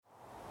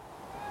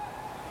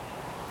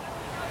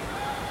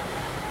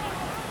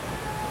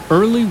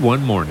Early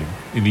one morning,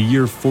 in the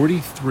year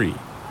 43,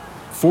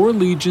 4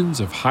 legions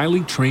of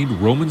highly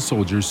trained Roman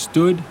soldiers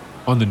stood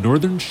on the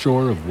northern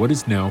shore of what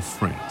is now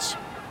France.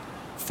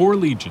 4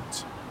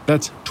 legions.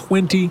 That's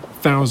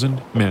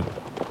 20,000 men.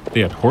 They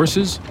had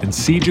horses and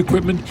siege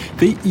equipment.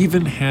 They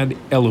even had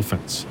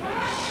elephants.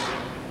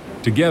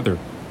 Together,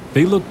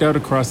 they looked out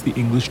across the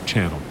English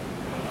Channel.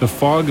 The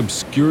fog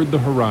obscured the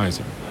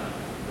horizon.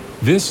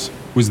 This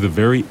was the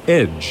very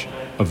edge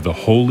of the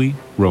Holy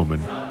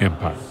Roman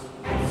Empire.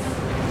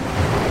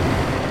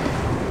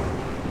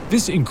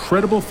 This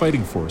incredible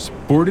fighting force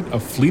boarded a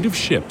fleet of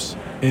ships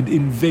and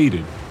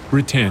invaded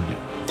Britannia.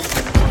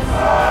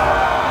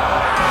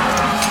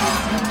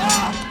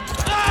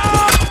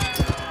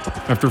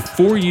 After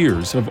 4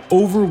 years of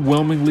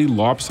overwhelmingly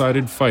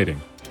lopsided fighting,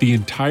 the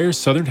entire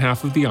southern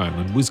half of the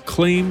island was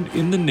claimed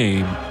in the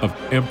name of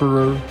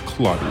Emperor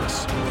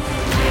Claudius.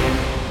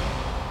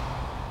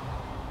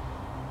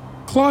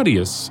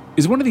 Claudius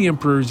is one of the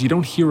emperors you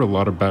don't hear a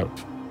lot about.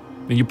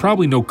 Now, you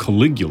probably know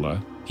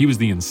Caligula. He was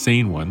the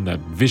insane one, that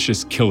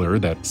vicious killer,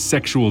 that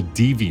sexual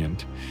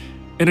deviant.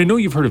 And I know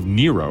you've heard of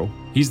Nero.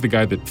 He's the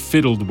guy that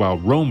fiddled while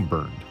Rome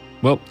burned.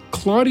 Well,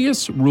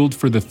 Claudius ruled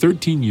for the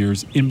 13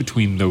 years in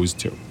between those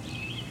two.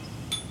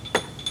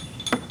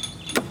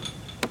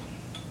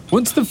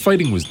 Once the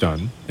fighting was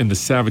done and the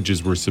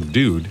savages were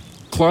subdued,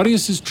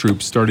 Claudius's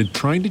troops started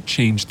trying to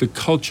change the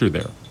culture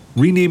there,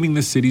 renaming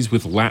the cities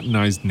with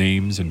Latinized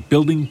names and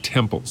building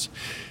temples.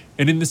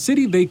 And in the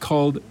city they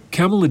called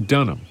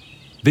Camulodunum,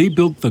 they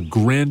built the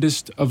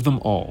grandest of them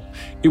all.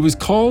 It was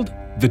called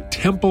the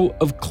Temple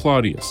of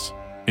Claudius,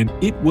 and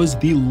it was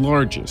the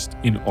largest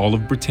in all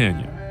of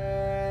Britannia.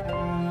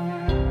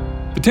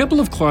 The Temple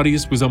of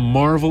Claudius was a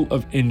marvel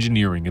of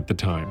engineering at the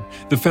time.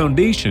 The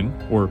foundation,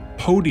 or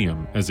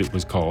podium as it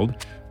was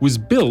called, was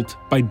built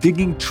by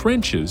digging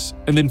trenches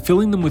and then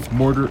filling them with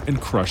mortar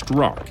and crushed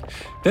rock.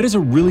 That is a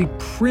really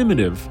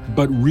primitive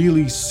but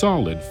really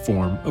solid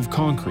form of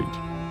concrete.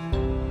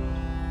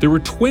 There were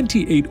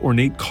 28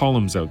 ornate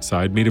columns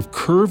outside made of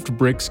curved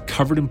bricks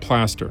covered in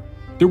plaster.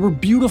 There were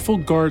beautiful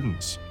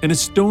gardens and a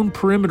stone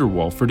perimeter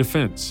wall for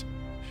defense.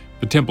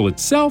 The temple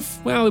itself,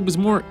 well, it was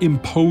more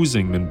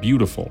imposing than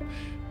beautiful.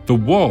 The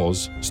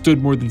walls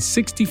stood more than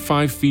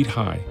 65 feet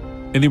high,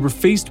 and they were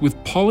faced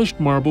with polished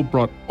marble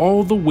brought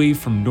all the way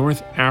from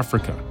North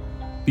Africa.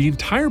 The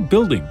entire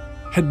building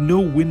had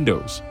no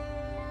windows.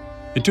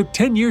 It took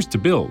 10 years to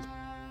build,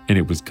 and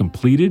it was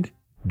completed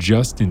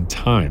just in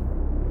time.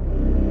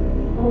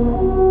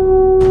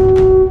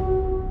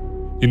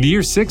 In the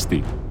year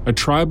 60, a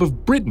tribe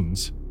of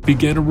Britons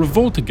began a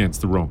revolt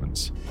against the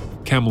Romans.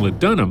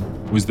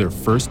 Camulodunum was their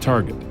first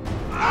target.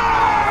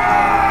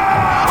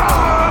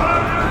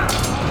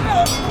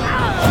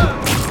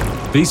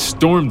 They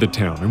stormed the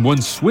town and won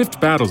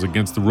swift battles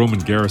against the Roman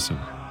garrison.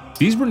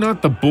 These were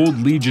not the bold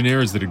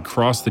legionnaires that had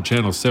crossed the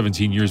Channel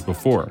 17 years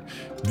before.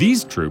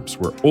 These troops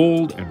were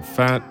old and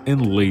fat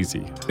and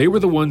lazy. They were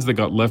the ones that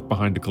got left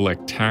behind to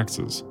collect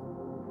taxes.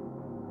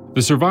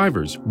 The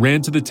survivors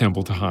ran to the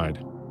temple to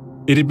hide.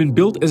 It had been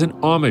built as an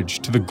homage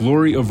to the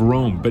glory of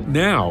Rome, but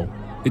now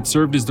it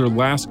served as their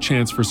last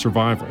chance for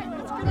survival.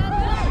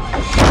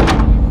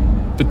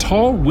 The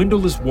tall,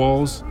 windowless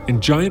walls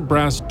and giant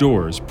brass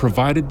doors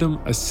provided them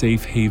a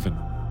safe haven.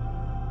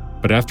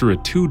 But after a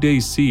 2-day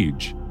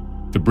siege,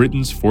 the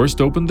Britons forced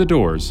open the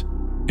doors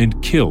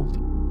and killed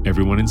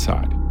everyone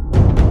inside.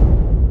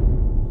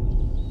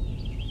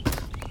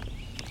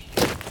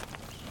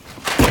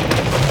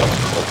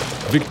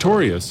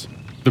 Victorious,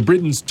 the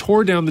Britons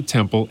tore down the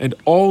temple and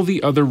all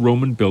the other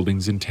Roman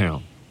buildings in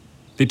town.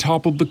 They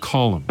toppled the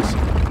columns.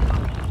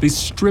 They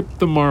stripped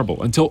the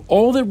marble until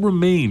all that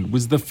remained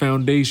was the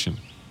foundation,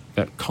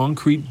 that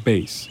concrete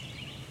base.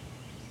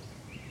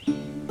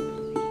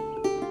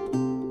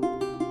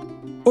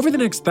 Over the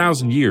next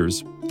 1,000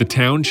 years, the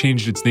town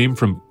changed its name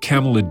from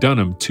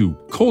Camulodunum to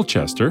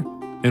Colchester,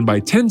 and by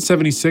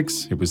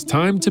 1076, it was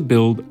time to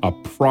build a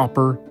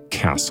proper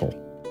castle.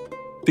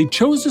 They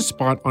chose a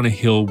spot on a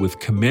hill with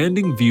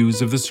commanding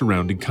views of the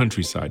surrounding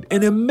countryside,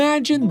 and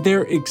imagine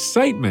their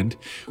excitement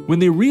when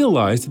they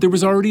realized that there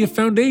was already a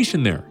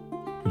foundation there.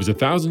 It was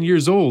 1,000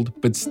 years old,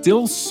 but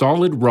still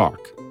solid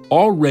rock,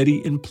 already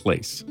in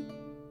place.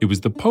 It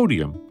was the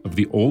podium of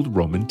the old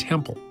Roman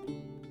temple.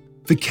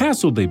 The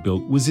castle they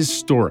built was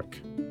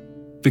historic.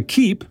 The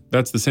keep,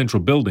 that's the central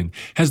building,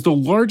 has the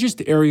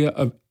largest area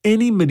of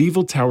any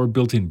medieval tower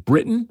built in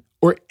Britain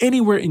or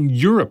anywhere in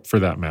Europe for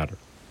that matter.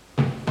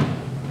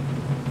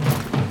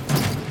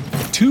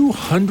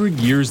 200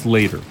 years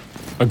later,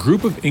 a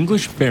group of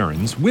English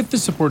barons, with the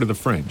support of the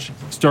French,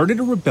 started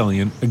a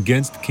rebellion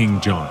against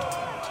King John.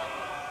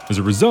 As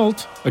a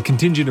result, a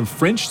contingent of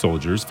French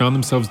soldiers found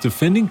themselves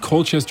defending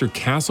Colchester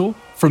Castle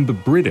from the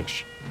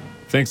British.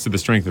 Thanks to the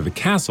strength of the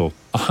castle,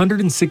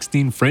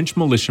 116 French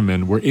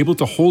militiamen were able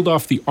to hold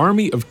off the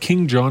army of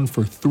King John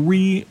for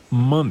 3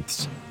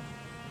 months.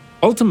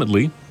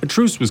 Ultimately, a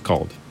truce was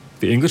called.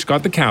 The English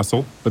got the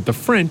castle, but the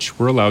French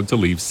were allowed to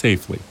leave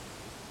safely.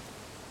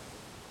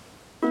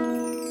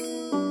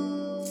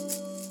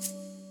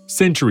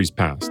 Centuries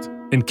passed,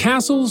 And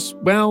castles,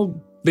 well,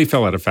 they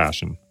fell out of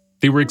fashion.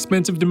 They were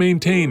expensive to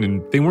maintain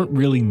and they weren't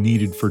really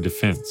needed for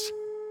defense.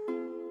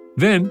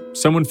 Then,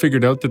 someone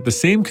figured out that the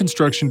same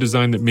construction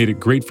design that made it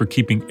great for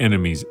keeping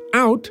enemies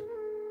out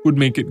would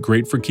make it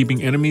great for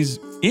keeping enemies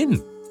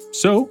in.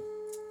 So,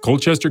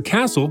 Colchester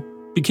Castle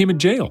became a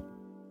jail.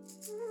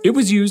 It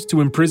was used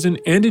to imprison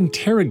and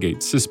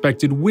interrogate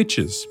suspected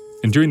witches.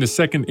 And during the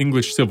Second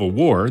English Civil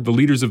War, the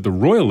leaders of the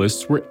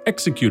Royalists were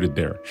executed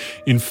there.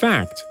 In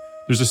fact,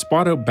 there's a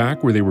spot out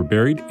back where they were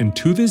buried, and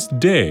to this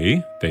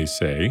day, they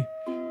say,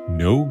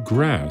 no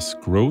grass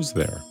grows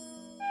there.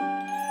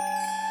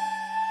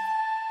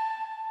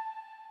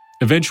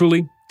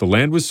 Eventually, the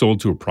land was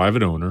sold to a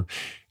private owner,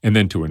 and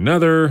then to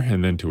another,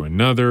 and then to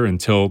another,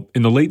 until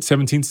in the late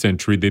 17th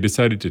century, they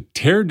decided to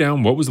tear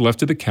down what was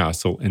left of the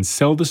castle and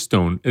sell the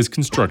stone as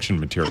construction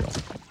material.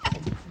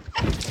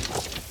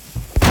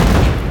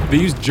 They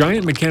used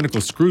giant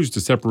mechanical screws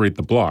to separate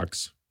the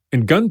blocks,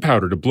 and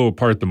gunpowder to blow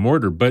apart the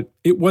mortar, but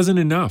it wasn't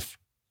enough.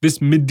 This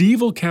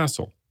medieval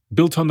castle,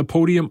 built on the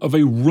podium of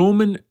a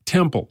Roman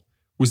temple,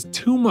 was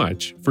too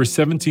much for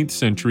 17th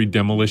century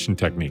demolition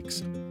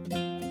techniques.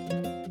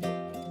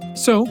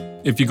 So,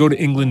 if you go to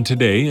England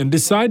today and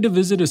decide to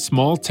visit a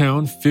small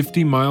town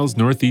 50 miles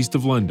northeast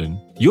of London,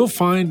 you'll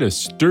find a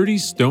sturdy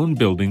stone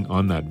building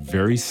on that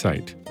very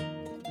site.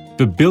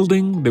 The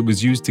building that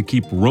was used to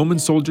keep Roman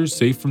soldiers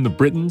safe from the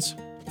Britons,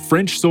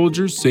 French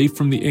soldiers safe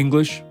from the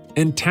English,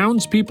 and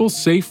townspeople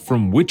safe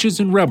from witches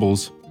and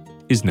rebels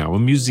is now a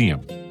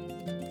museum,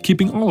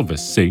 keeping all of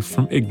us safe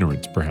from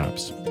ignorance,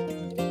 perhaps.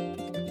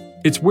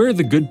 It's where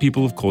the good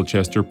people of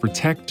Colchester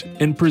protect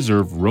and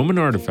preserve Roman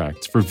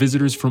artifacts for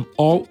visitors from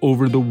all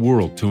over the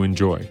world to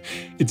enjoy.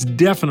 It's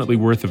definitely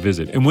worth a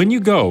visit, and when you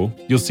go,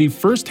 you'll see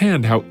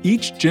firsthand how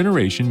each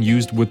generation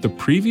used what the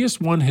previous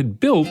one had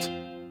built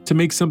to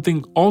make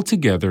something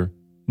altogether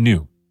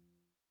new.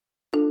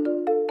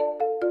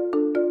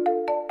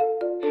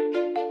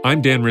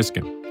 I'm Dan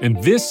Riskin,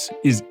 and this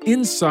is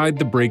Inside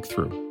the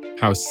Breakthrough,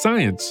 how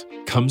science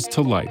comes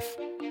to life.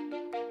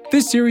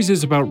 This series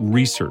is about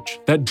research,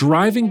 that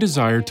driving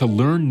desire to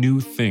learn new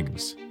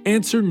things,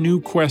 answer new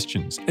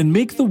questions, and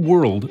make the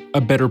world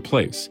a better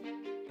place.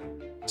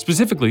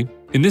 Specifically,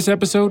 in this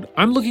episode,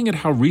 I'm looking at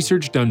how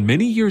research done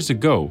many years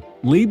ago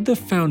laid the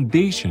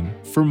foundation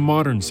for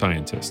modern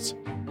scientists.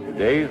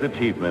 Today's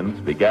achievements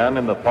began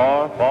in the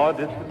far, far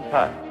distant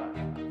past,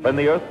 when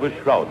the Earth was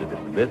shrouded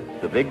in the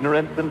mists of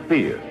ignorance and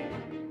fear.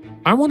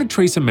 I want to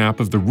trace a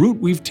map of the route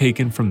we've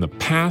taken from the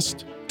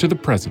past to the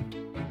present.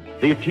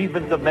 The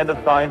achievements of men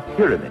of science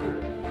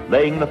pyramids,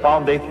 laying the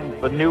foundations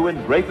for new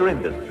and greater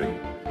industry,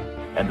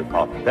 and a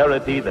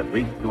prosperity that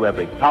reached to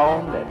every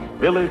town and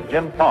village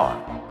and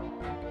farm.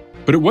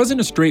 But it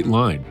wasn't a straight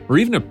line, or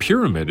even a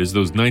pyramid as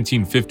those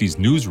 1950s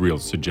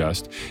newsreels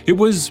suggest. It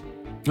was,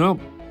 well,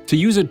 to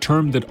use a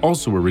term that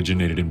also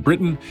originated in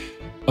Britain,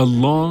 a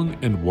long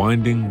and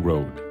winding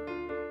road.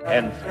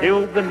 And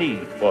still the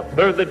need for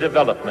further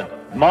development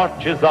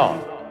marches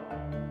on.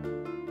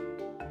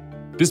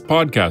 This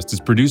podcast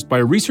is produced by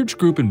a research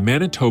group in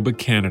Manitoba,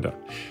 Canada.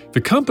 The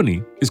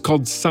company is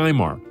called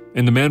SciMar,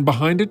 and the man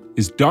behind it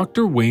is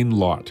Dr. Wayne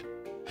Lott.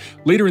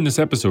 Later in this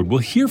episode, we'll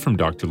hear from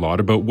Dr. Lott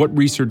about what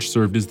research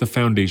served as the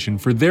foundation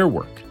for their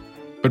work.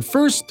 But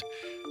first,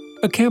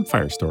 a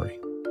campfire story.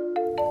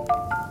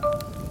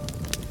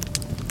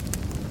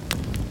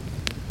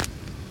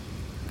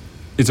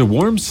 It's a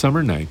warm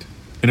summer night,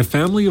 and a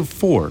family of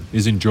 4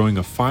 is enjoying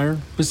a fire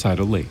beside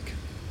a lake.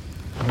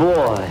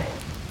 Boy,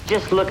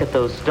 just look at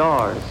those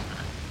stars.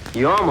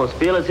 You almost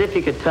feel as if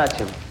you could touch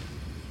them.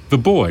 The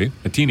boy,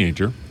 a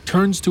teenager,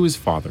 turns to his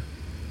father.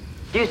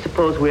 Do you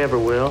suppose we ever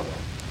will?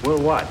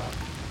 Will what?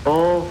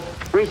 Oh,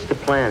 reach the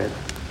planet,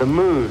 the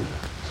moon,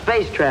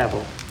 space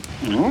travel.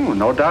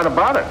 No doubt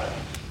about it.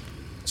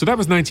 So that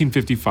was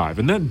 1955,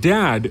 and that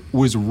dad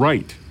was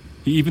right.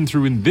 He even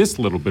threw in this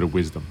little bit of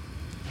wisdom.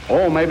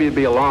 Oh, maybe it'd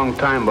be a long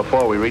time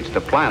before we reach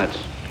the planets.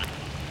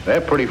 They're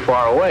pretty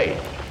far away.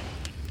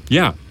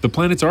 Yeah, the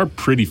planets are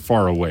pretty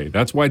far away.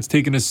 That's why it's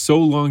taken us so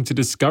long to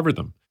discover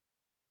them.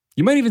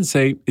 You might even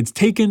say it's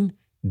taken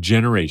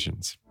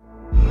generations.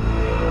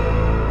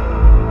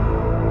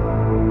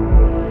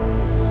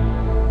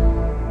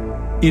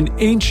 In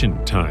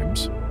ancient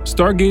times,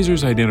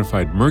 stargazers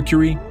identified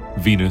Mercury,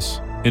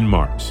 Venus, and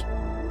Mars.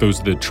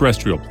 Those are the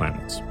terrestrial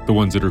planets, the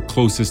ones that are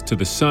closest to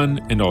the Sun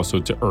and also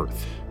to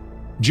Earth.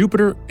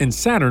 Jupiter and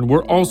Saturn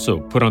were also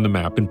put on the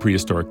map in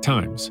prehistoric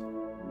times.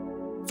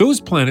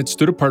 Those planets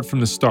stood apart from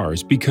the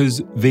stars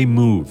because they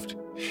moved.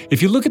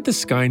 If you look at the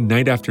sky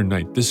night after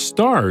night, the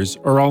stars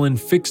are all in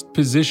fixed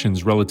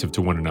positions relative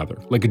to one another,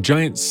 like a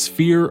giant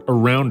sphere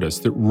around us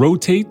that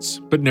rotates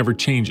but never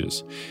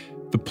changes.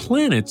 The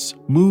planets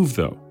move,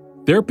 though.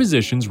 Their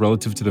positions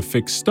relative to the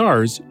fixed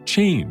stars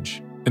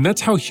change. And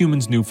that's how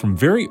humans knew from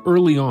very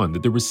early on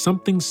that there was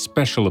something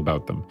special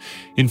about them.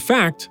 In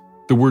fact,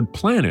 the word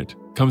planet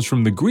comes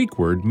from the Greek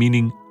word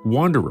meaning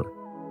wanderer.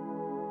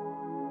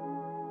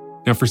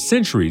 Now, for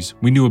centuries,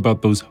 we knew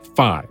about those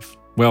 5,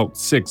 well,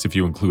 6 if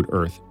you include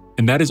Earth,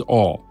 and that is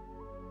all.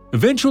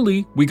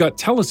 Eventually, we got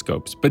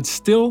telescopes, but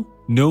still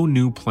no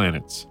new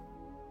planets.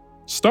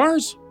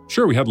 Stars?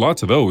 Sure, we had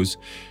lots of those.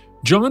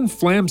 John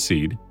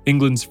Flamsteed,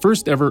 England's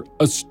first ever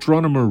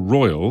Astronomer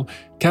Royal,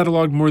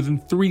 catalogued more than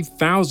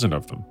 3,000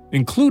 of them,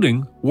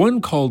 including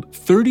one called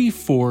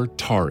 34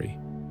 Tauri.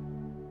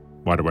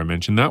 Why do I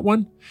mention that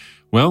one?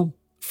 Well,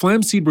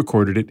 Flamsteed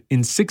recorded it in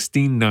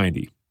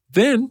 1690.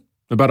 Then,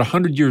 about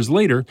 100 years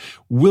later,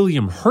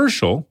 William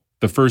Herschel,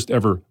 the first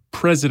ever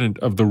president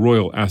of the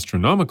Royal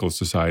Astronomical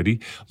Society,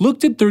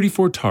 looked at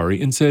 34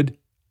 Tauri and said,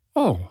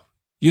 "Oh,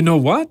 you know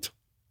what?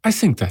 I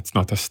think that's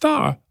not a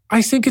star.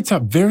 I think it's a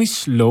very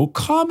slow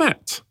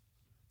comet."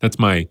 That's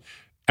my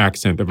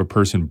accent of a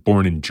person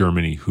born in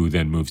Germany who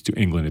then moves to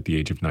England at the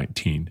age of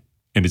 19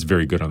 and is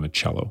very good on the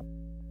cello.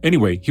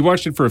 Anyway, he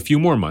watched it for a few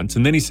more months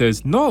and then he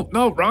says, No,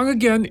 wrong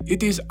again.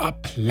 It is a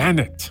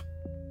planet.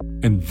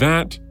 And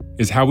that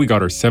is how we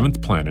got our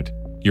seventh planet,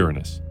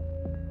 Uranus.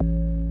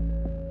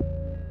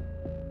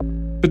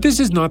 But this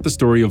is not the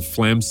story of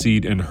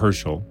Flamsteed and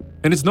Herschel,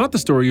 and it's not the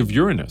story of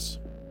Uranus.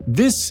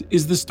 This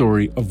is the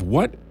story of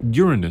what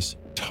Uranus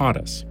taught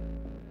us.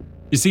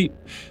 You see,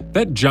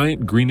 that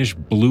giant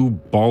greenish-blue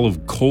ball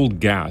of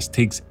cold gas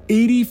takes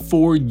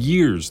 84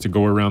 years to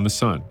go around the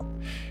sun.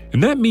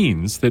 And that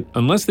means that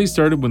unless they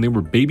started when they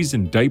were babies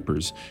in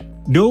diapers,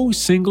 no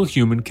single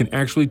human can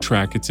actually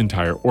track its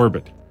entire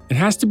orbit. It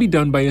has to be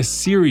done by a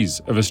series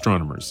of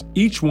astronomers,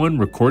 each one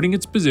recording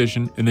its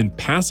position and then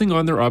passing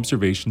on their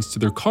observations to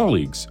their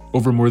colleagues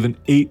over more than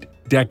 8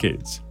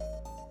 decades.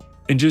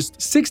 And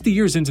just 60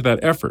 years into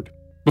that effort,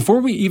 before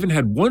we even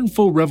had one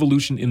full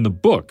revolution in the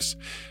books,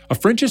 a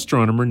French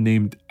astronomer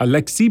named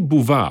Alexis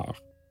Bouvard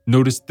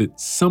noticed that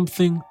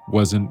something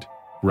wasn't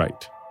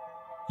right.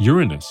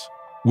 Uranus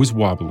was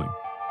wobbling.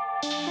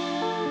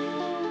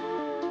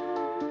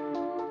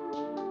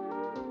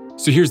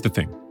 So here's the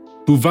thing.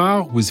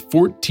 Bouvard was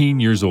 14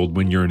 years old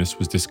when Uranus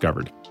was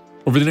discovered.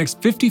 Over the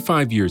next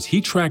 55 years, he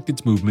tracked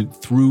its movement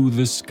through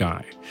the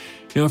sky.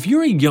 Now, if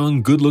you're a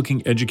young,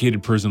 good-looking,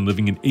 educated person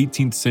living in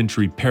 18th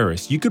century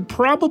Paris, you could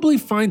probably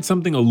find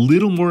something a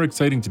little more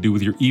exciting to do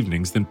with your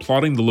evenings than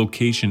plotting the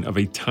location of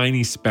a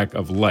tiny speck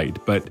of light.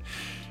 But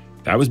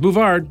that was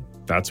Bouvard.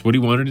 That's what he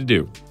wanted to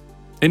do.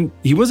 And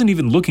he wasn't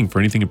even looking for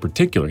anything in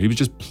particular. He was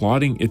just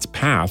plotting its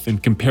path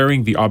and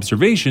comparing the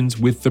observations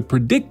with the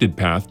predicted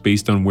path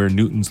based on where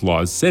Newton's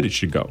laws said it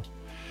should go.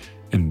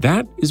 And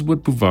that is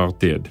what Bouvard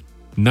did,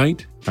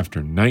 night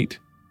after night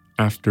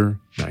after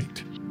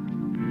night.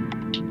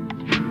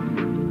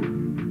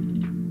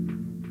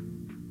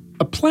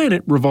 A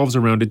planet revolves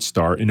around its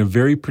star in a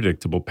very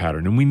predictable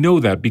pattern, and we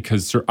know that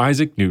because Sir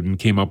Isaac Newton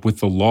came up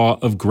with the law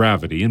of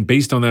gravity and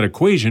based on that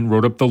equation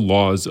wrote up the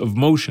laws of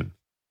motion.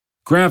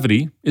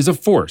 Gravity is a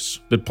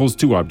force that pulls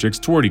two objects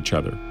toward each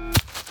other.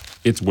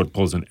 It's what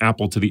pulls an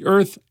apple to the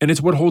Earth, and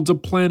it's what holds a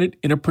planet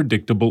in a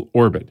predictable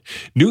orbit.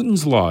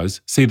 Newton's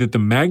laws say that the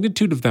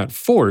magnitude of that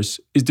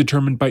force is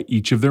determined by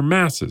each of their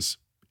masses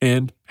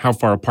and how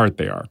far apart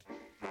they are.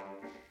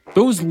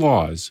 Those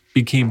laws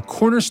became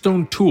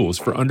cornerstone tools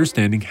for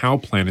understanding how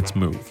planets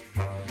move.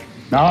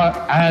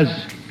 Now,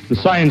 as the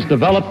science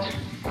developed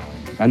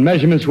and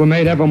measurements were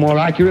made ever more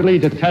accurately,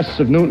 the tests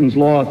of Newton's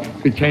law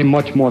became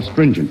much more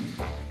stringent.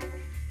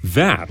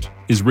 That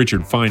is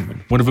Richard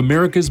Feynman, one of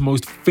America's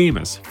most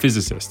famous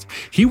physicists.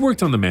 He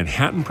worked on the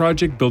Manhattan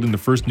Project, building the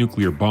first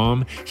nuclear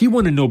bomb. He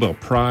won a Nobel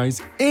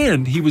Prize,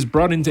 and he was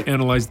brought in to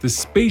analyze the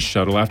space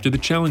shuttle after the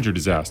Challenger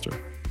disaster.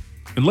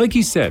 And like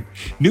he said,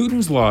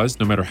 Newton's laws,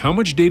 no matter how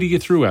much data you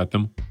threw at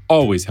them,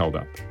 always held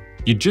up.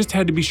 You just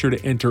had to be sure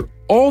to enter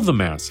all the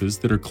masses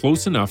that are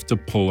close enough to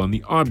pull on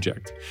the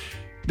object.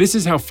 This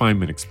is how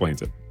Feynman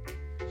explains it.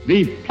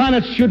 The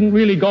planets shouldn't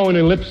really go in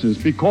ellipses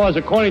because,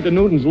 according to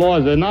Newton's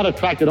laws, they're not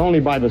attracted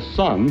only by the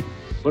sun,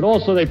 but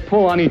also they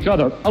pull on each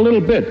other a little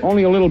bit,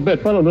 only a little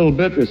bit, but a little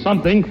bit is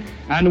something,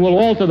 and will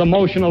alter the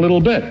motion a little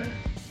bit.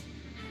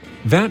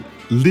 That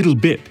little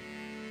bit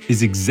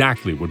is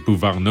exactly what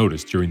Bouvard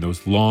noticed during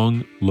those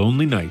long,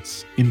 lonely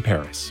nights in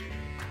Paris.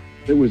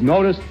 It was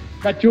noticed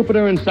that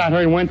Jupiter and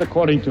Saturn went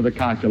according to the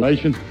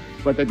calculations,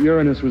 but that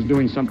Uranus was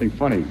doing something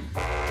funny.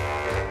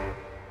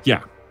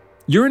 Yeah.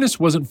 Uranus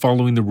wasn't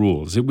following the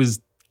rules. It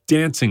was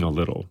dancing a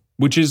little,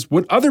 which is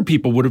what other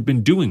people would have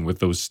been doing with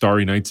those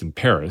starry nights in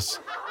Paris.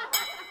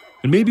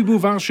 And maybe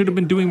Bouvard should have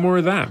been doing more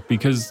of that,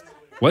 because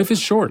life is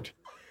short.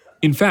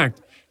 In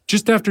fact,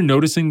 just after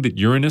noticing that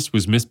Uranus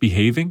was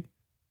misbehaving,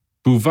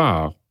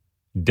 Bouvard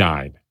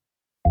died.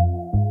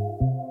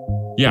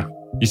 Yeah,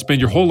 you spend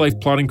your whole life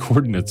plotting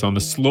coordinates on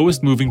the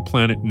slowest moving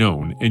planet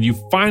known, and you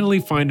finally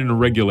find an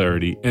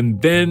irregularity,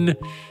 and then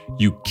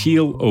you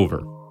keel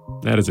over.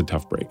 That is a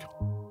tough break.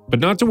 But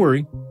not to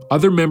worry,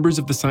 other members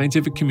of the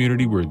scientific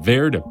community were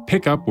there to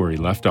pick up where he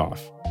left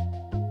off.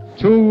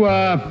 Two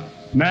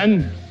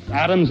men,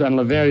 Adams and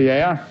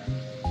Leverrier,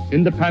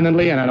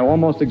 independently and at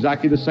almost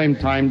exactly the same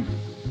time,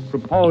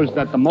 proposed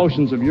that the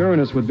motions of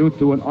Uranus were due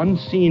to an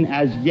unseen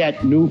as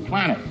yet new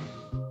planet.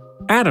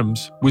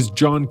 Adams was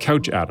John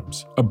Couch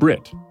Adams, a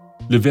Brit.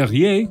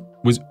 Leverrier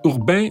was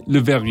Urbain Le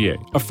Verrier,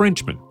 a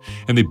Frenchman,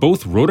 and they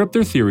both wrote up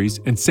their theories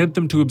and sent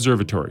them to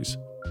observatories.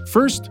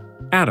 First,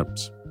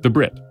 Adams, the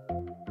Brit.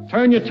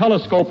 Turn your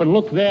telescope and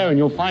look there and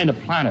you'll find a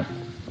planet.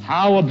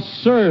 How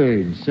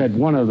absurd, said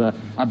one of the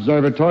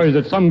observatories,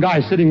 that some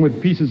guy sitting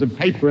with pieces of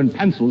paper and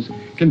pencils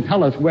can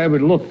tell us where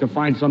we'd look to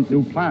find some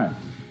new planet.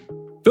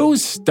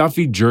 Those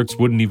stuffy jerks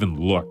wouldn't even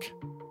look.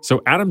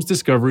 So Adams'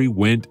 discovery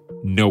went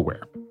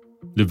nowhere.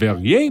 Le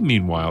Verrier,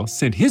 meanwhile,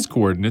 sent his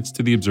coordinates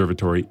to the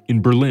observatory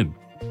in Berlin.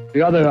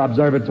 The other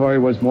observatory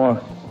was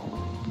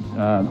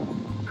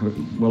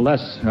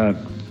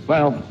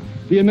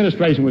the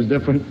administration was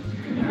different.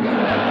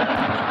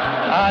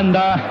 And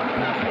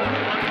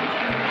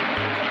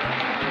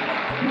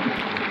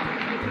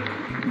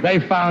they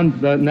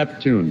found the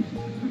Neptune.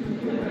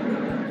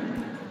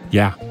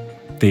 Yeah,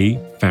 they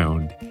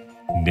found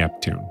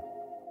Neptune.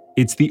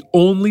 It's the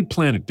only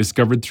planet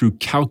discovered through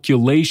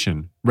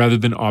calculation rather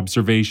than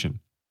observation.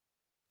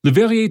 Le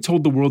Verrier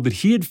told the world that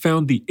he had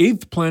found the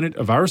 8th planet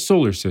of our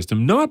solar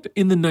system not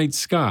in the night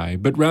sky,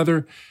 but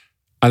rather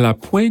à la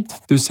pointe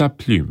de sa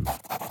plume,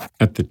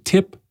 at the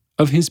tip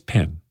of his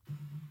pen.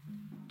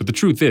 But the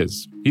truth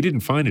is, he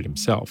didn't find it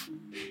himself.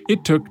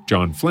 It took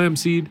John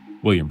Flamsteed,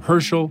 William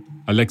Herschel,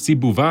 Alexis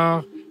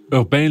Bouvard,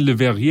 Urbain Le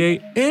Verrier,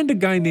 and a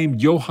guy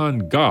named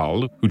Johann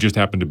Galle, who just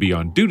happened to be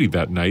on duty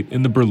that night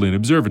in the Berlin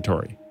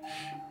Observatory.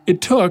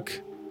 It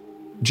took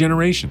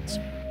generations.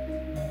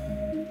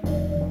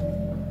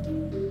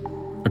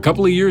 A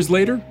couple of years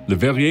later, Le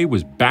Verrier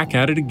was back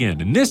at it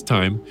again, and this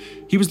time,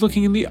 he was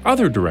looking in the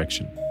other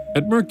direction,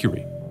 at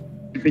Mercury.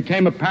 It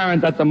became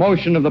apparent that the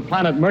motion of the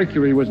planet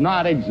Mercury was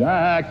not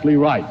exactly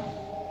right.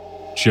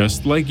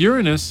 Just like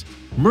Uranus,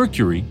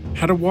 Mercury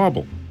had a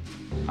wobble.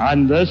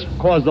 And this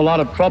caused a lot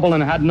of trouble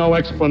and had no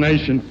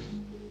explanation.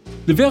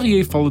 Le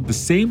Verrier followed the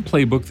same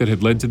playbook that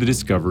had led to the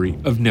discovery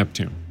of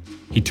Neptune.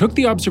 He took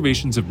the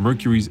observations of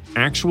Mercury's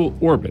actual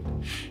orbit,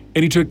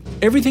 and he took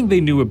everything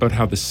they knew about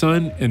how the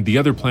Sun and the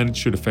other planets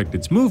should affect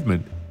its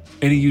movement,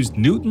 and he used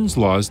Newton's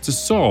laws to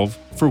solve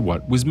for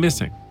what was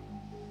missing.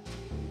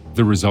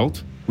 The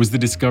result was the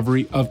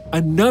discovery of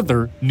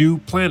another new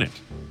planet.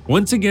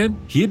 Once again,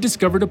 he had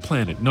discovered a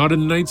planet not in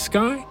the night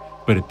sky,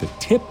 but at the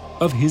tip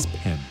of his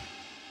pen.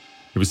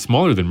 It was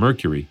smaller than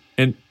Mercury,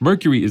 and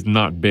Mercury is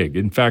not big.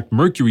 In fact,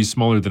 Mercury is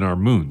smaller than our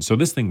moon, so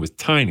this thing was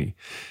tiny.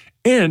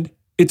 And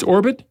its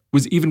orbit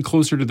was even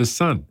closer to the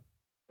Sun.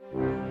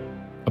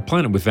 A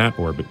planet with that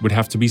orbit would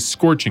have to be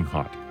scorching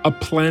hot, a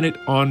planet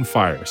on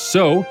fire.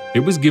 So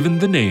it was given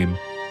the name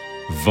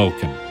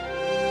Vulcan.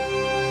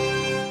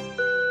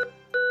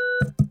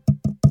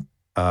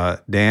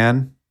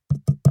 Dan?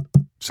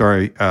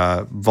 Sorry,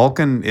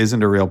 Vulcan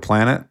isn't a real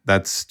planet.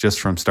 That's just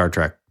from Star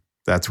Trek.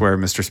 That's where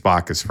Mr.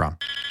 Spock is from.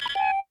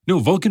 No,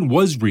 Vulcan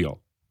was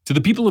real. To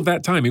the people of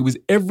that time, it was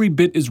every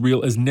bit as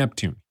real as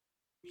Neptune.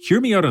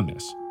 Hear me out on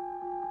this.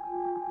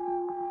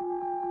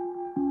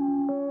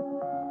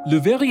 Le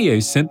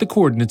Verrier sent the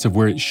coordinates of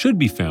where it should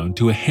be found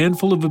to a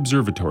handful of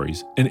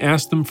observatories and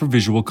asked them for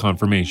visual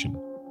confirmation.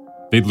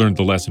 They'd learned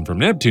the lesson from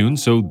Neptune,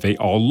 so they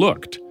all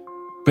looked.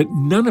 But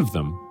none of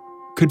them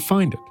could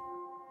find it.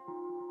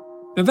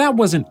 Now that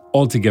wasn't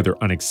altogether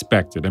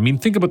unexpected. I mean,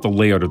 think about the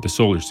layout of the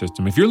solar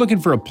system. If you're looking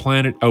for a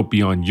planet out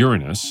beyond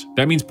Uranus,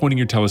 that means pointing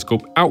your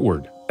telescope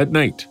outward at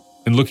night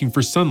and looking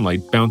for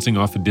sunlight bouncing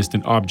off a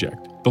distant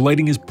object. The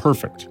lighting is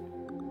perfect.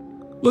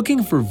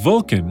 Looking for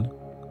Vulcan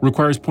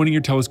requires pointing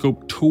your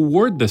telescope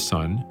toward the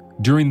sun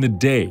during the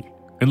day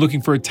and looking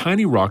for a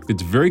tiny rock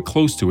that's very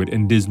close to it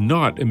and does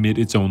not emit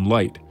its own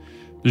light.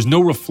 There's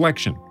no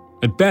reflection.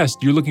 At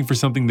best, you're looking for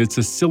something that's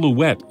a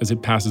silhouette as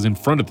it passes in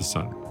front of the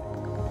sun.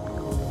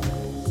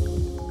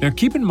 Now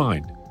keep in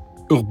mind,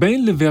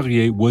 Urbain Le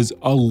Verrier was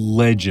a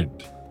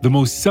legend, the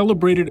most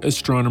celebrated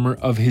astronomer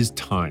of his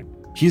time.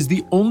 He is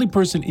the only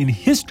person in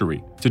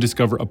history to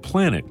discover a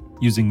planet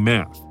using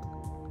math.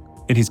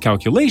 And his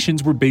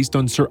calculations were based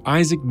on Sir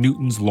Isaac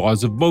Newton's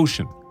laws of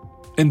motion.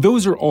 And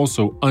those are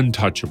also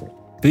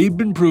untouchable. They've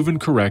been proven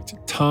correct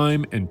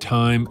time and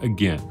time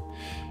again.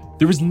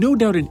 There was no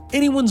doubt in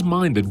anyone's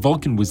mind that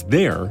Vulcan was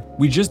there,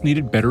 we just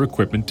needed better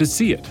equipment to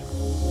see it.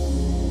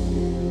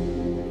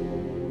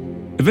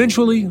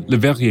 Eventually, Le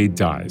Verrier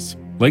dies,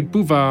 like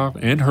Bouvard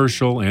and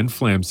Herschel and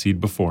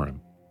Flamsteed before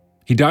him.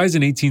 He dies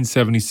in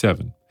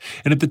 1877,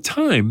 and at the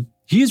time,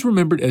 he is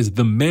remembered as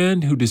the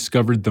man who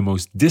discovered the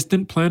most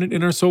distant planet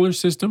in our solar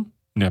system,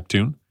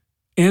 Neptune,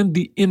 and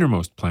the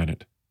innermost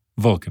planet,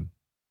 Vulcan.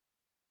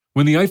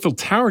 When the Eiffel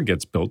Tower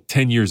gets built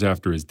 10 years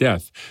after his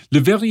death,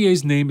 Le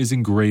Verrier's name is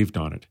engraved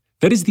on it.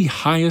 That is the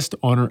highest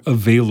honor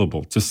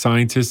available to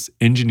scientists,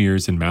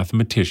 engineers, and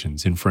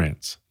mathematicians in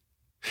France.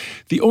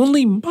 The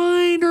only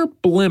minor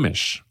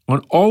blemish on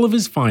all of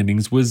his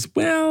findings was,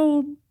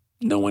 well,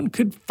 no one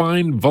could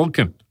find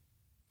Vulcan.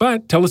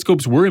 But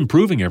telescopes were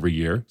improving every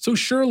year, so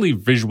surely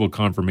visual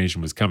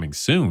confirmation was coming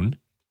soon.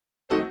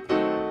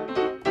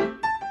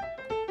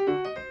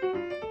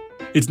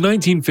 It's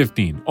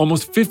 1915,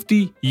 almost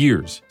 50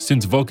 years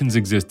since Vulcan's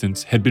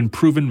existence had been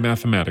proven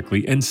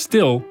mathematically, and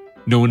still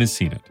no one has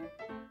seen it.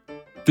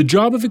 the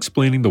job of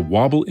explaining the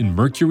wobble in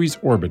Mercury's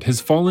orbit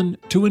has fallen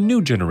to a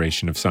new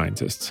generation of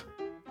scientists.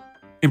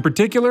 In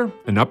particular,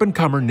 an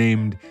up-and-comer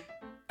named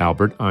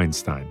Albert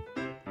Einstein.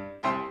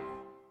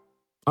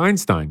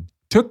 Einstein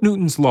took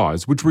Newton's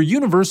laws, which were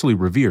universally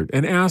revered,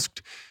 and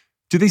asked,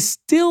 do they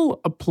still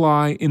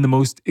apply in the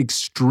most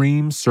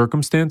extreme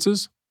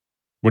circumstances?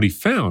 What he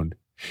found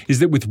is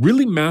that with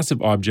really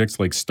massive objects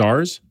like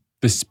stars,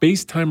 the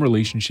space-time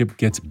relationship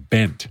gets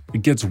bent,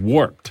 it gets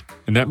warped,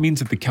 and that means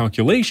that the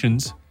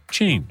calculations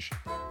change.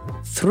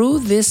 Through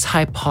this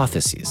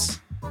hypothesis,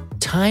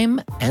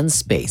 time and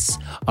space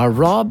are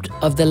robbed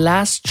of the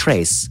last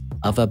trace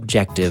of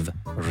objective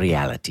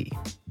reality.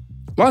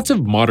 Lots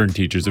of modern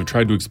teachers have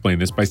tried to explain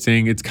this by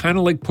saying it's kind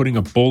of like putting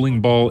a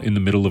bowling ball in the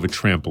middle of a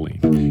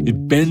trampoline.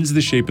 It bends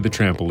the shape of the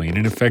trampoline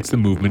and affects the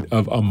movement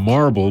of a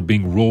marble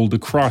being rolled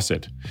across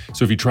it.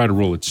 So if you try to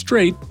roll it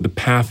straight, the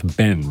path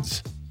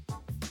bends.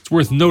 It's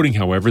worth noting,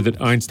 however, that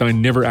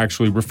Einstein never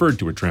actually referred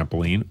to a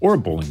trampoline or a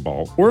bowling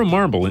ball or a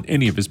marble in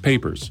any of his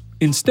papers.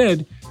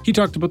 Instead, he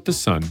talked about the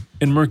Sun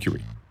and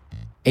Mercury.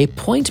 A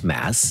point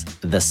mass,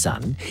 the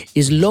Sun,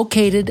 is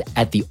located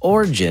at the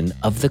origin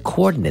of the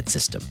coordinate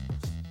system.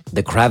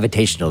 The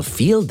gravitational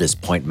field this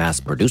point mass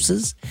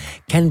produces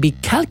can be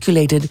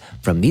calculated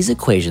from these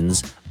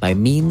equations by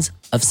means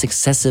of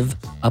successive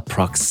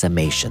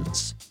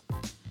approximations.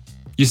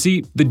 You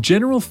see, the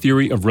general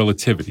theory of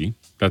relativity,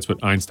 that's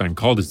what Einstein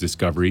called his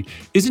discovery,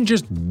 isn't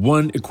just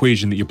one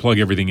equation that you plug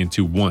everything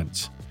into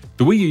once.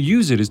 The way you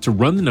use it is to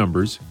run the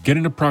numbers, get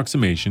an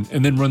approximation,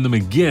 and then run them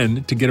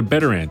again to get a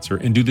better answer,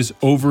 and do this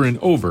over and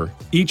over,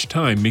 each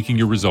time making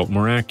your result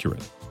more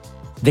accurate.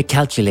 The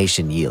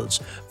calculation yields,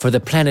 for the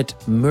planet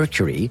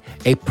Mercury,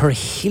 a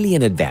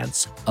perihelion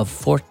advance of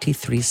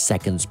 43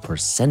 seconds per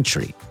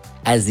century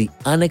as the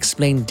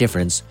unexplained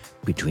difference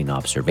between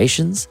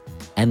observations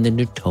and the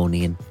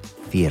Newtonian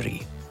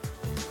theory.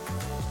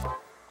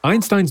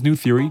 Einstein's new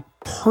theory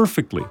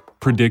perfectly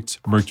predicts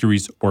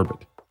Mercury's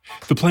orbit.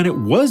 The planet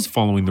was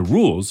following the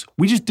rules,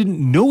 we just didn't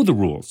know the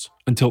rules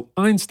until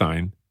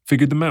Einstein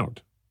figured them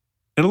out.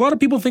 And a lot of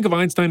people think of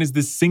Einstein as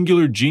this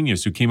singular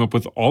genius who came up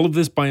with all of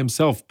this by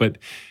himself, but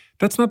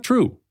that's not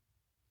true.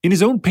 In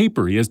his own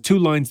paper, he has 2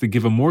 lines that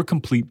give a more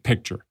complete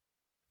picture.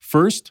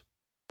 First,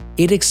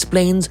 it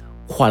explains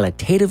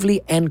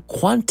qualitatively and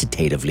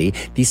quantitatively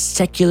the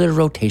secular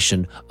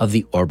rotation of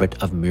the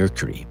orbit of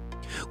Mercury,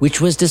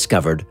 which was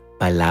discovered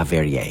by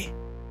Leverrier.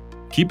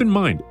 Keep in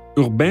mind,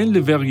 Urbain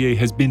Le Verrier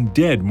has been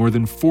dead more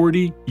than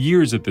 40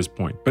 years at this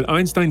point, but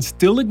Einstein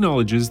still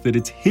acknowledges that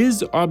it's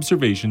his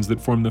observations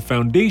that form the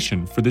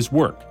foundation for this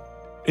work.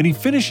 And he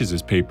finishes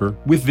his paper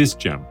with this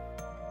gem.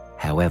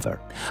 However,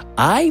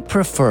 I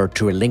prefer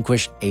to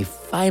relinquish a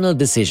final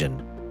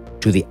decision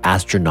to the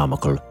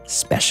astronomical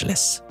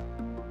specialists.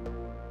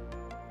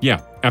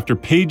 Yeah, after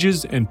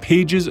pages and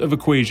pages of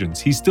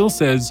equations, he still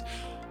says,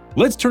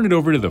 let's turn it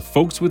over to the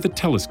folks with the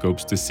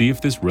telescopes to see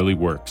if this really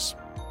works.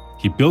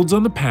 He builds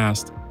on the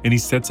past and he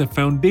sets a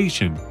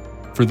foundation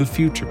for the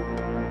future.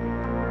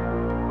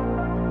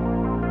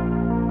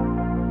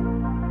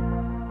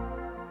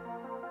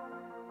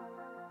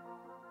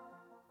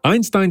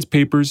 Einstein's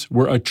papers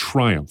were a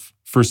triumph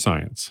for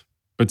science,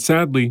 but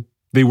sadly,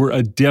 they were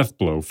a death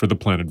blow for the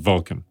planet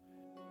Vulcan.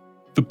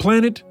 The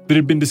planet that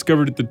had been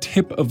discovered at the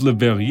tip of Le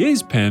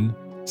Verrier's pen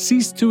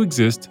ceased to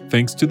exist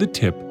thanks to the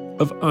tip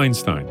of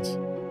Einstein's.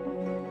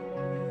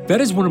 That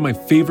is one of my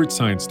favorite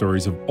science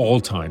stories of all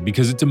time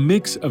because it's a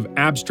mix of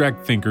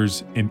abstract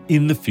thinkers and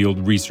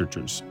in-the-field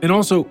researchers. And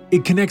also,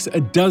 it connects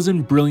a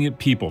dozen brilliant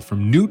people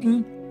from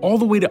Newton all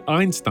the way to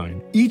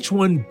Einstein, each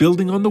one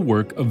building on the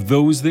work of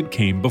those that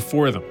came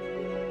before them.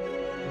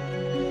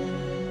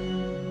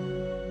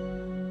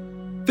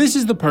 This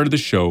is the part of the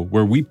show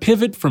where we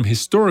pivot from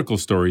historical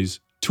stories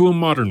to a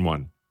modern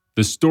one,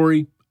 the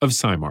story of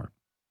SciMar.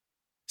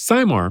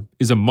 SciMar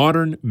is a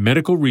modern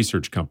medical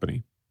research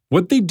company.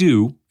 What they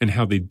do and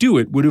how they do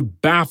it would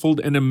have baffled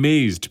and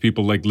amazed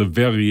people like Le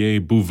Verrier,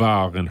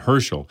 Bouvard, and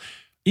Herschel.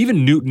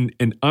 Even Newton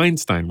and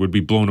Einstein would be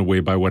blown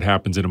away by what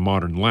happens in a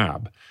modern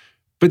lab.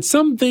 But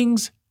some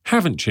things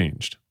haven't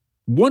changed.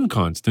 One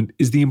constant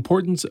is the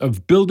importance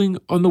of building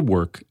on the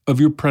work of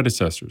your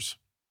predecessors.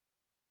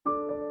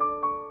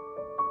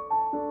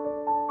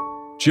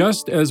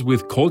 Just as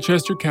with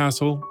Colchester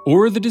Castle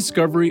or the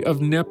discovery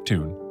of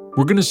Neptune,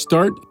 we're going to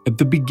start at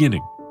the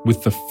beginning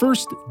with the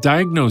first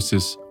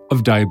diagnosis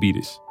of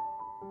diabetes.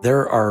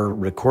 There are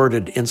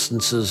recorded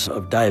instances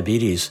of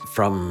diabetes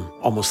from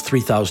almost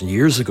 3,000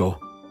 years ago.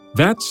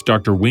 That's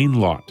Dr. Wayne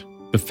Lott,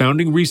 the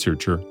founding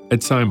researcher at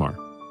SciMar.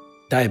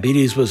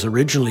 Diabetes was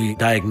originally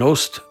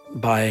diagnosed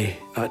by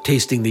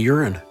tasting the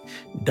urine.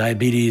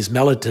 Diabetes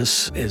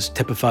mellitus is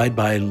typified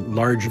by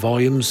large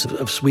volumes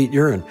of sweet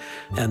urine,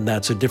 and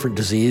that's a different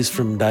disease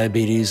from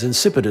diabetes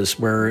insipidus,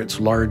 where it's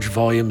large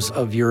volumes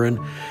of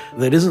urine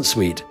that isn't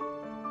sweet.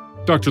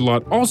 Dr.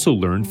 Lott also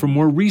learned from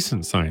more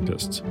recent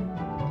scientists.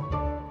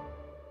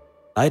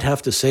 I'd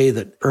have to say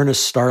that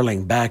Ernest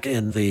Starling back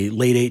in the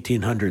late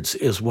 1800s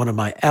is one of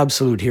my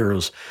absolute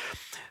heroes.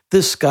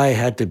 This guy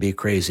had to be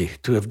crazy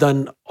to have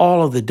done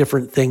all of the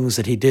different things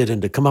that he did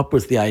and to come up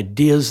with the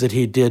ideas that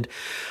he did,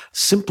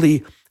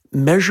 simply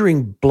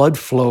measuring blood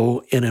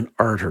flow in an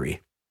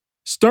artery.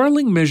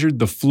 Starling measured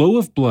the flow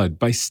of blood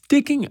by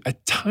sticking a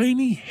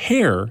tiny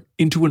hair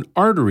into an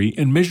artery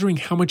and measuring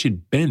how much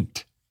it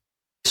bent.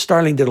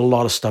 Starling did a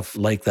lot of stuff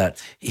like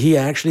that. He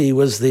actually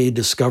was the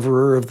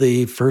discoverer of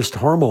the first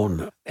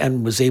hormone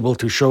and was able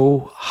to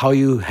show how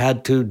you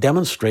had to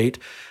demonstrate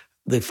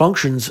the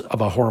functions of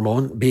a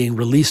hormone being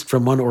released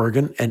from one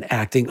organ and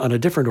acting on a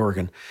different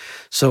organ.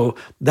 So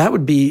that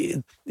would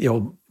be,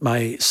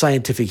 my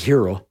scientific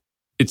hero.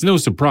 It's no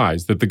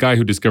surprise that the guy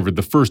who discovered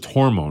the first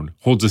hormone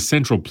holds a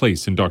central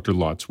place in Dr.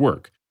 Lott's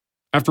work.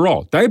 After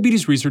all,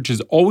 diabetes research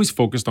has always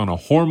focused on a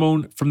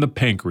hormone from the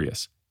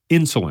pancreas,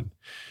 insulin.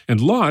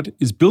 And Lott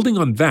is building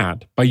on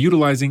that by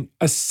utilizing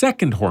a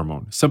second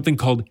hormone, something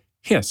called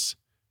HISS,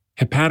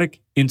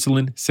 hepatic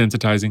insulin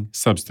sensitizing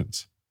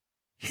substance.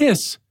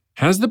 HISS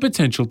has the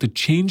potential to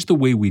change the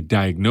way we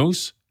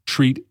diagnose,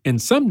 treat,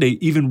 and someday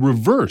even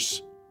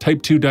reverse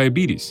type 2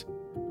 diabetes.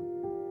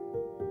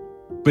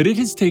 But it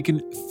has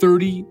taken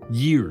 30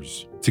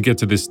 years to get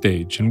to this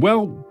stage. And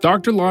well,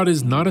 Dr. Lott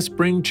is not a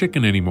spring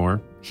chicken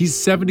anymore. He's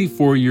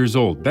 74 years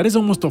old. That is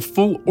almost a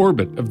full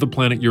orbit of the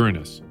planet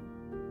Uranus.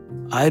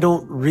 I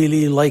don't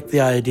really like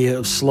the idea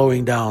of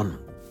slowing down.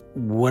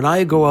 When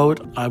I go out,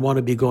 I want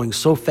to be going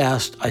so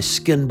fast I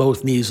skin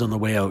both knees on the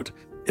way out.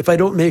 If I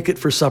don't make it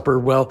for supper,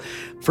 well,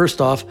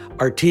 first off,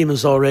 our team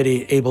is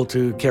already able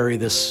to carry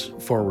this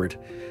forward.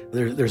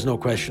 There's no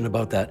question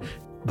about that.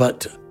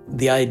 But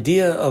the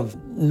idea of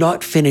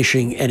not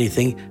finishing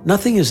anything,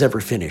 nothing is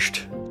ever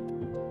finished.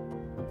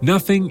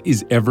 Nothing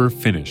is ever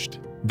finished.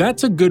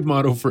 That's a good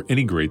motto for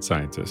any great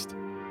scientist.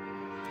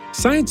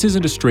 Science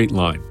isn't a straight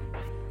line.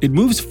 It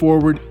moves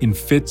forward in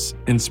fits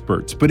and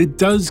spurts, but it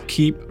does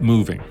keep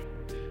moving.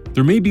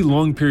 There may be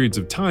long periods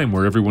of time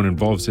where everyone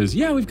involved says,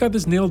 yeah, we've got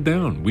this nailed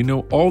down. We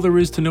know all there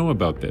is to know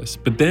about this.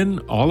 But then,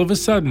 all of a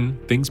sudden,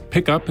 things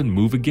pick up and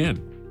move again.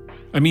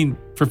 I mean,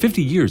 for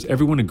 50 years,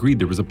 everyone agreed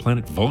there was a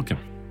planet Vulcan.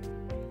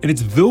 And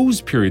it's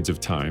those periods of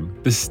time,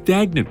 the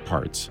stagnant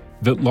parts,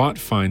 that Lott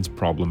finds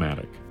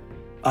problematic.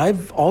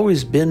 I've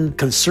always been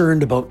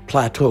concerned about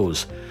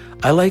plateaus.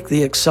 I like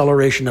the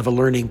acceleration of a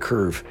learning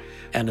curve.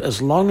 And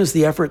as long as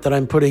the effort that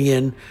I'm putting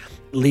in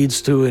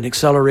leads to an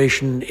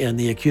acceleration in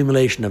the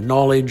accumulation of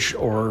knowledge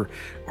or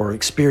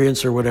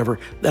experience or whatever,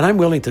 then I'm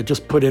willing to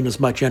just put in as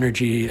much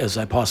energy as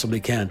I possibly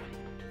can.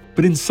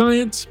 But in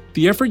science,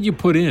 the effort you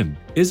put in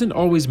isn't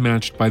always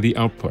matched by the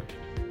output.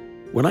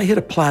 When I hit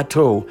a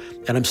plateau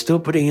and I'm still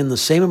putting in the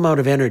same amount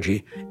of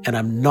energy and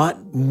I'm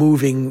not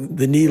moving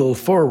the needle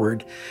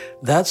forward,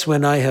 that's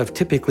when I have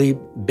typically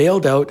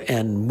bailed out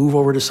and move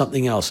over to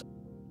something else.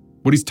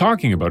 What he's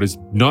talking about is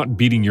not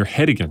beating your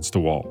head against a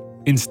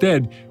wall.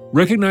 Instead,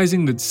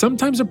 recognizing that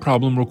sometimes a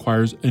problem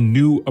requires a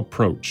new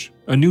approach,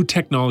 a new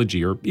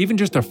technology, or even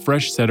just a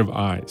fresh set of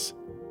eyes.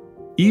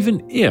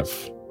 Even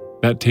if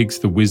that takes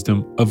the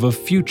wisdom of a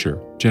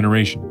future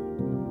generation.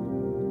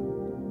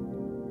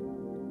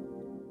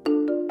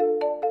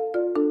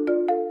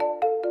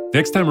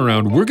 Next time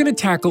around, we're going to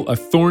tackle a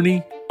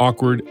thorny,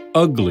 awkward,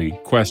 ugly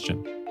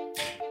question.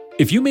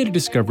 If you made a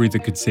discovery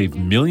that could save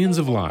millions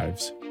of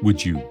lives,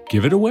 would you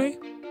give it away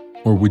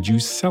or would you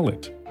sell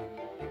it?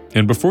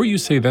 And before you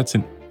say that's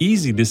an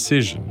easy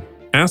decision,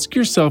 ask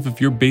yourself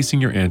if you're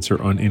basing your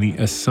answer on any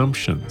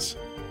assumptions.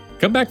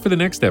 Come back for the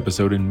next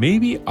episode and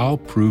maybe I'll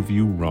prove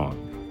you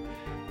wrong.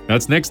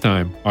 That's next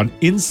time on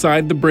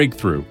Inside the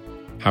Breakthrough,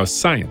 How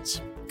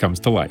Science Comes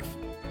to Life.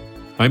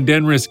 I'm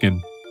Dan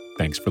Riskin.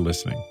 Thanks for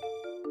listening.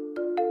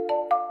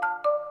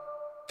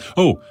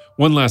 Oh,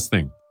 one last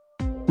thing.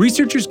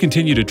 Researchers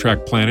continue to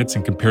track planets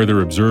and compare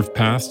their observed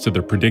paths to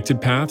their predicted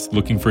paths,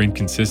 looking for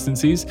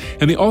inconsistencies,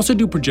 and they also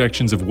do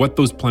projections of what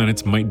those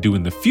planets might do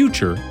in the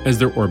future as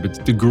their orbits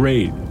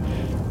degrade.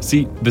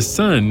 See, the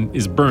sun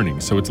is burning,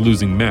 so it's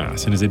losing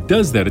mass, and as it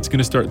does that, it's going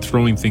to start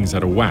throwing things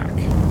out of whack.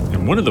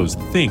 And one of those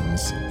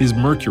things is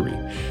Mercury.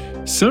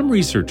 Some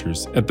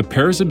researchers at the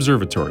Paris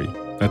Observatory,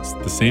 that's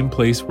the same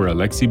place where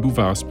Alexis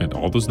Bouvard spent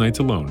all those nights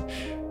alone,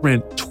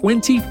 ran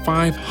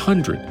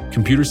 2,500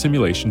 computer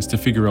simulations to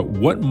figure out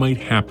what might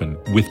happen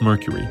with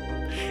Mercury.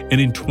 And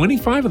in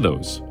 25 of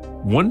those,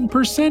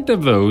 1%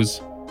 of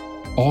those,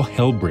 all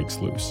hell breaks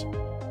loose.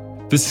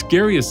 The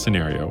scariest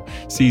scenario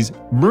sees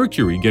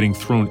Mercury getting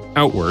thrown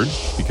outward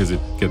because it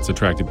gets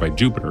attracted by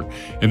Jupiter,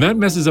 and that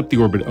messes up the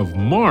orbit of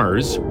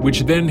Mars,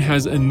 which then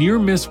has a near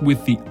miss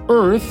with the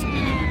Earth,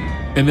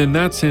 and then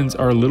that sends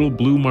our little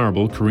blue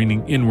marble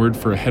careening inward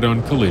for a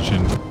head-on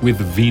collision with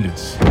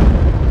Venus.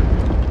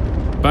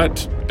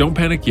 But don't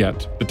panic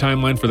yet. The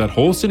timeline for that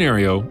whole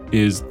scenario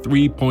is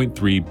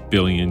 3.3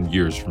 billion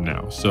years from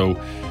now. So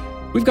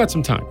we've got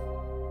some time,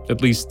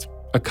 at least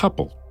a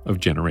couple of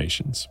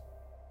generations.